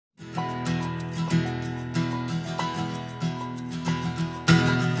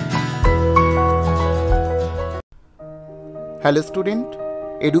Hello student,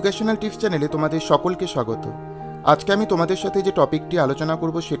 educational tips চ্যানেলে তোমাদের সকলকে স্বাগত। আজকে আমি তোমাদের সাথে যে টপিকটি আলোচনা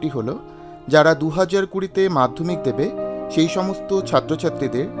করব সেটি হলো যারা 2020-তে মাধ্যমিক দেবে সেই সমস্ত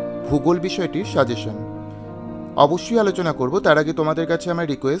ছাত্রছাত্রীদের ভূগোল বিষয়টির সাজেশন অবশ্যই আলোচনা করব। তার আগে তোমাদের কাছে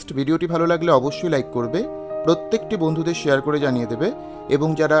আমার রিকোয়েস্ট, ভিডিওটি ভালো লাগলে অবশ্যই লাইক করবে, প্রত্যেকটি বন্ধুদের শেয়ার করে জানিয়ে দেবে এবং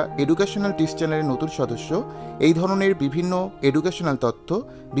যারা এডুকেশনাল টিপস চ্যানেলের নতুন সদস্য এই ধরনের বিভিন্ন এডুকেশনাল তথ্য,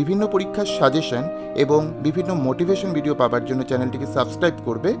 বিভিন্ন পরীক্ষার সাজেশন এবং বিভিন্ন মোটিভেশন ভিডিও পাওয়ার জন্য চ্যানেলটিকে সাবস্ক্রাইব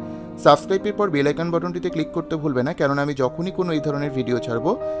করবে। সাবস্ক্রাইবের পর বেল আইকন বাটনটিতে ক্লিক করতে ভুলবে না, কারণ আমি যখনই কোনো এই ধরনের ভিডিও ছাড়ব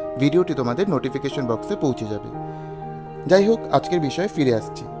ভিডিওটি তোমাদের নোটিফিকেশন বক্সে পৌঁছে যাবে। যাই হোক, আজকের বিষয়ে ফিরে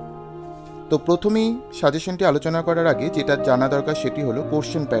আসছি। তো প্রথমেই সাজেশনটি আলোচনা করার আগে যেটা জানা দরকার সেটি হলো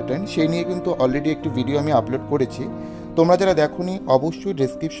কোশ্চেন প্যাটার্ন। সেই নিয়ে কিন্তু অলরেডি একটি ভিডিও আমি আপলোড করেছি, তোমরা যারা দেখোনি অবশ্যই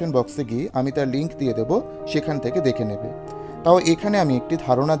ডেসক্রিপশন বক্সে গিয়ে আমি তার লিঙ্ক দিয়ে দেবো, সেখান থেকে দেখে নেবে। তাও এখানে আমি একটি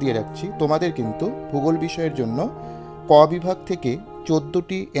ধারণা দিয়ে রাখছি, তোমাদের কিন্তু ভূগোল বিষয়ের জন্য ক বিভাগ থেকে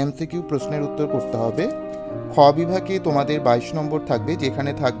 14টি এমসিকিউ প্রশ্নের উত্তর করতে হবে। খ বিভাগে তোমাদের 22 নম্বর থাকবে,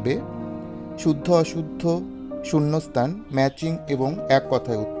 যেখানে থাকবে শুদ্ধ অশুদ্ধ, শূন্যস্থান, ম্যাচিং এবং এক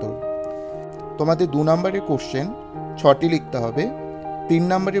কথায় উত্তর। তোমাদের 2 নম্বরের কোশ্চেন 6টি লিখতে হবে, 3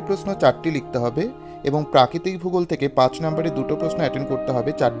 নম্বরের প্রশ্ন 4টি লিখতে হবে এবং প্রাকৃতিক ভূগোল থেকে 5 নম্বরে 2টো প্রশ্ন অ্যাটেন্ড করতে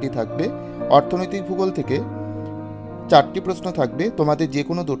হবে, 4টি থাকবে। অর্থনৈতিক ভূগোল থেকে 4টি প্রশ্ন থাকবে, তোমাদের যে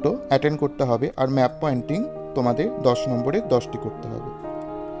কোনো 2টো অ্যাটেন্ড করতে হবে। আর ম্যাপ পয়েন্টিং তোমাদের 10 নম্বরে 10টি করতে হবে।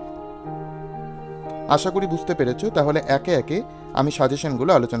 আশা করি বুঝতে পেরেছো। তাহলে একে একে আমি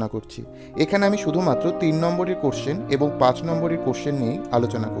সাজেশনগুলো আলোচনা করছি। এখানে আমি শুধুমাত্র 3 নম্বরের কোশ্চেন এবং 5 নম্বরের কোশ্চেন নিয়েই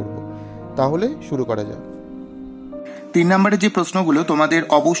আলোচনা করব। তাহলে শুরু করা যাক। 3 নম্বরে যে প্রশ্নগুলো তোমাদের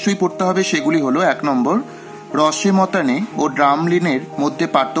অবশ্যই পড়তে হবে সেগুলি হলো: 1 নম্বর, রসে মতানে ও ড্রামলিনের মধ্যে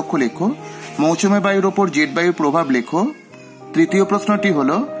পার্থক্য লেখো। মৌসুমী বায়ুর ওপর জেট বায়ুর প্রভাব লেখো। তৃতীয় প্রশ্নটি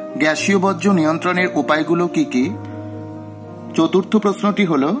হলো গ্যাসীয় বর্জ্য নিয়ন্ত্রণের উপায়গুলো কি কি। চতুর্থ প্রশ্নটি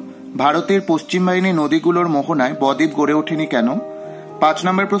হলো ভারতের পশ্চিম বাহিনী নদীগুলোর মোহনায় বদ্বীপ গড়ে ওঠেনি কেন। 5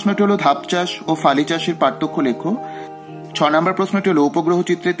 নম্বর প্রশ্নটি হলো ধাপ চাষ ও ফালি চাষের পার্থক্য লেখো। 6 নম্বর প্রশ্নটি হলো উপগ্রহ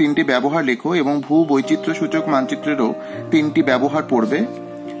চিত্রে 3টি ব্যবহার লেখো এবং ভূ বৈচিত্র্য সূচক মানচিত্রেরও 3টি ব্যবহার পড়বে।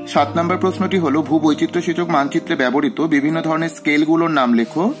 7 নম্বর প্রশ্নটি হলো ভূ বৈচিত্র্য সূচক মানচিত্রে ব্যবহৃত বিভিন্ন ধরনের স্কেলগুলোর নাম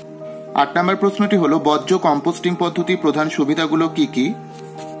লেখো। 8 নম্বর প্রশ্নটি হলো বর্জ্য কম্পোস্টিং পদ্ধতির প্রধান সুবিধাগুলো কি কি।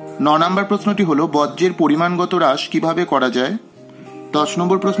 9 নম্বর প্রশ্নটি হলো বর্জ্যের পরিমাণগত হ্রাস কিভাবে করা যায়। 10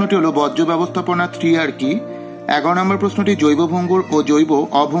 নম্বর প্রশ্নটি হলো বর্জ্য ব্যবস্থাপনা 3R কি। 11 নম্বর প্রশ্নটি জৈব ভঙ্গুর ও জৈব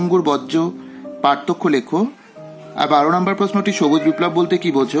অভঙ্গুর বর্জ্য পার্থক্য লেখো। আর 12 নম্বর প্রশ্নটি সবুজ বিপ্লব বলতে কি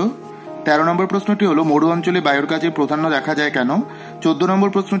বোঝো। 13 নম্বর প্রশ্নটি হলো মরু অঞ্চলে বায়ুর কাজের প্রাধান্য দেখা যায় কেন। 14 নম্বর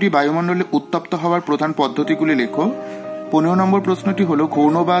প্রশ্নটি বায়ুমণ্ডলে উত্তপ্ত হওয়ার প্রধান পদ্ধতিগুলি লেখো। 15 নম্বর প্রশ্নটি হলো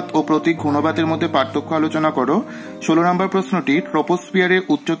ঘূর্ণবাত ও প্রতীক ঘূর্ণবাতের মধ্যে পার্থক্য আলোচনা করো। 16 নম্বর প্রশ্নটি ট্রপোস্ফিয়ারের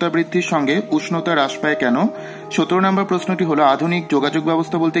উচ্চতা বৃদ্ধির সঙ্গে উষ্ণতা হ্রাস পায় কেন। 17 নম্বর প্রশ্নটি হলো আধুনিক যোগাযোগ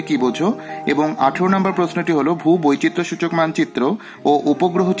ব্যবস্থা বলতে কি বোঝো এবং 18 নম্বর প্রশ্নটি হলো ভূ বৈচিত্র্য সূচক মানচিত্র ও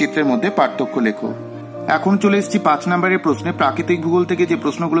উপগ্রহ চিত্রের মধ্যে পার্থক্য লেখো। এখন চলে এসেছি 5 নম্বরের প্রশ্নে। প্রাকৃতিক ভূগোল থেকে যে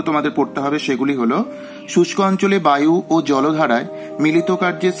প্রশ্নগুলো তোমাদের পড়তে হবে সেগুলি হলো শুষ্ক অঞ্চলে বায়ু ও জলধারায় মিলিত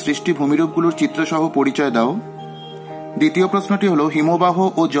কার্যের সৃষ্টি ভূমিরূপগুলোর চিত্রসহ পরিচয় দাও। দ্বিতীয় প্রশ্নটি হলো হিমবাহ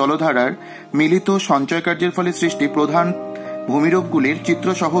ও জলধারার মিলিত সঞ্চয় কার্যের ফলে সৃষ্টি প্রধান ভূমিরূপগুলির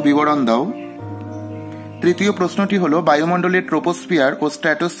চিত্রসহ বিবরণ দাও। তৃতীয় প্রশ্নটি হলো বায়ুমণ্ডলের ট্রোপোস্ফিয়ার ও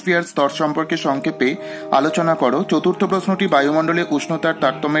স্ট্র্যাটোস্ফিয়ার স্তর সম্পর্কে সংক্ষেপে আলোচনা করো। চতুর্থ প্রশ্নটি বায়ুমণ্ডলে উষ্ণতার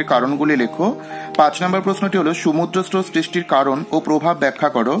তারতম্যের কারণগুলি লেখো। 5 নম্বর প্রশ্নটি হলো সমুদ্রস্রোত সৃষ্টির কারণ ও প্রভাব ব্যাখ্যা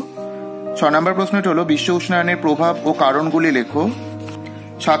করো। 6 নম্বর প্রশ্নটি হলো বিশ্ব উষ্ণায়নের প্রভাব ও কারণগুলি লেখো।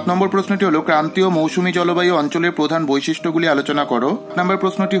 7 নম্বর প্রশ্নটি হলো ক্রান্তীয় মৌসুমী জলবায়ু অঞ্চলের প্রধান বৈশিষ্ট্যগুলি আলোচনা করো। 8 নম্বর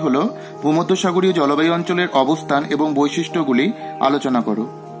প্রশ্নটি হলো ভূমধ্যসাগরীয় জলবায়ু অঞ্চলের অবস্থান এবং বৈশিষ্ট্যগুলি আলোচনা করো।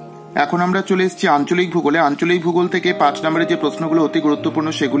 এখন আমরা চলে এসেছি আঞ্চলিক ভূগোলে। আঞ্চলিক ভূগোল থেকে 5 নম্বরের যে প্রশ্নগুলো অতি গুরুত্বপূর্ণ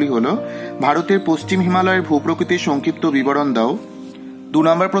সেগুলি হলো ভারতের পশ্চিম হিমালয়ের ভূপ্রকৃতির সংক্ষিপ্ত বিবরণ দাও। 2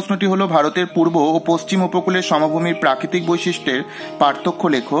 নম্বর প্রশ্নটি হলো ভারতের পূর্ব ও পশ্চিম উপকূলের সমভূমির প্রাকৃতিক বৈশিষ্ট্যের পার্থক্য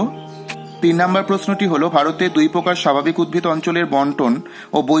লেখো। 3 নম্বর প্রশ্নটি হলো ভারতের 2 প্রকার স্বাভাবিক উদ্ভিদ অঞ্চলের বন্টন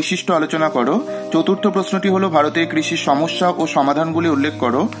ও বৈশিষ্ট্য আলোচনা করো। চতুর্থ প্রশ্নটি হলো ভারতের কৃষির সমস্যা ও সমাধানগুলি উল্লেখ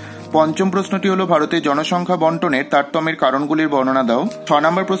করো। 5ম প্রশ্নটি হলো ভারতের জনসংখ্যা বন্টনের তারতম্যের কারণগুলির বর্ণনা দাও। 6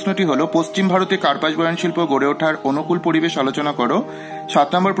 নম্বর প্রশ্নটি হলো পশ্চিম ভারতে কার্পাস বয়ন শিল্প গড়ে ওঠার অনুকূল পরিবেশ আলোচনা করো। 7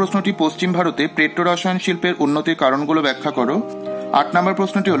 নম্বর প্রশ্নটি পশ্চিম ভারতে পেট্রোরসায়ন শিল্পের উন্নতির কারণগুলো ব্যাখ্যা করো। 8 নম্বর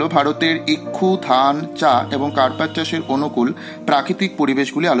প্রশ্নটি হলো ভারতের ইক্ষু, ধান, চা এবং কার্পাস চাষের অনুকূল প্রাকৃতিক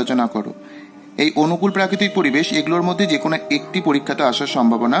পরিবেশগুলি আলোচনা করো। এই অনুকূল প্রাকৃতিক পরিবেশ এগুলোর মধ্যে যে কোনো একটি পরীক্ষাতে আসার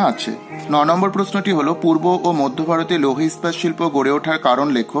সম্ভাবনা আছে। 9 নম্বর প্রশ্নটি হলো পূর্ব ও মধ্য ভারতে লৌহ ইস্পাত শিল্প গড়ে ওঠার কারণ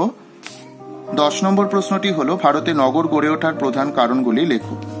লেখো। 10 নম্বর প্রশ্নটি হলো ভারতে নগর গড়ে ওঠার প্রধান কারণগুলি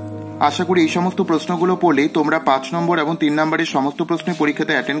লেখো। আশা করি এই সমস্ত প্রশ্নগুলো পড়লেই তোমরা 5 নম্বর এবং 3 নম্বরের সমস্ত প্রশ্নের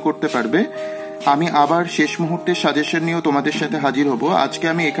পরীক্ষাতে অ্যাটেন্ড করতে পারবে। আমি আবার শেষ মুহূর্তের সাজেশন নিয়েও তোমাদের সাথে হাজির হব। আজকে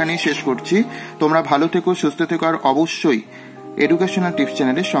আমি এখানেই শেষ করছি। তোমরা ভালো থেকো, সুস্থ থেকো, আর অবশ্যই এডুকেশনাল টিপস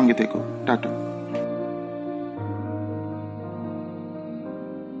চ্যানেলের সঙ্গে থেকো। টাটা।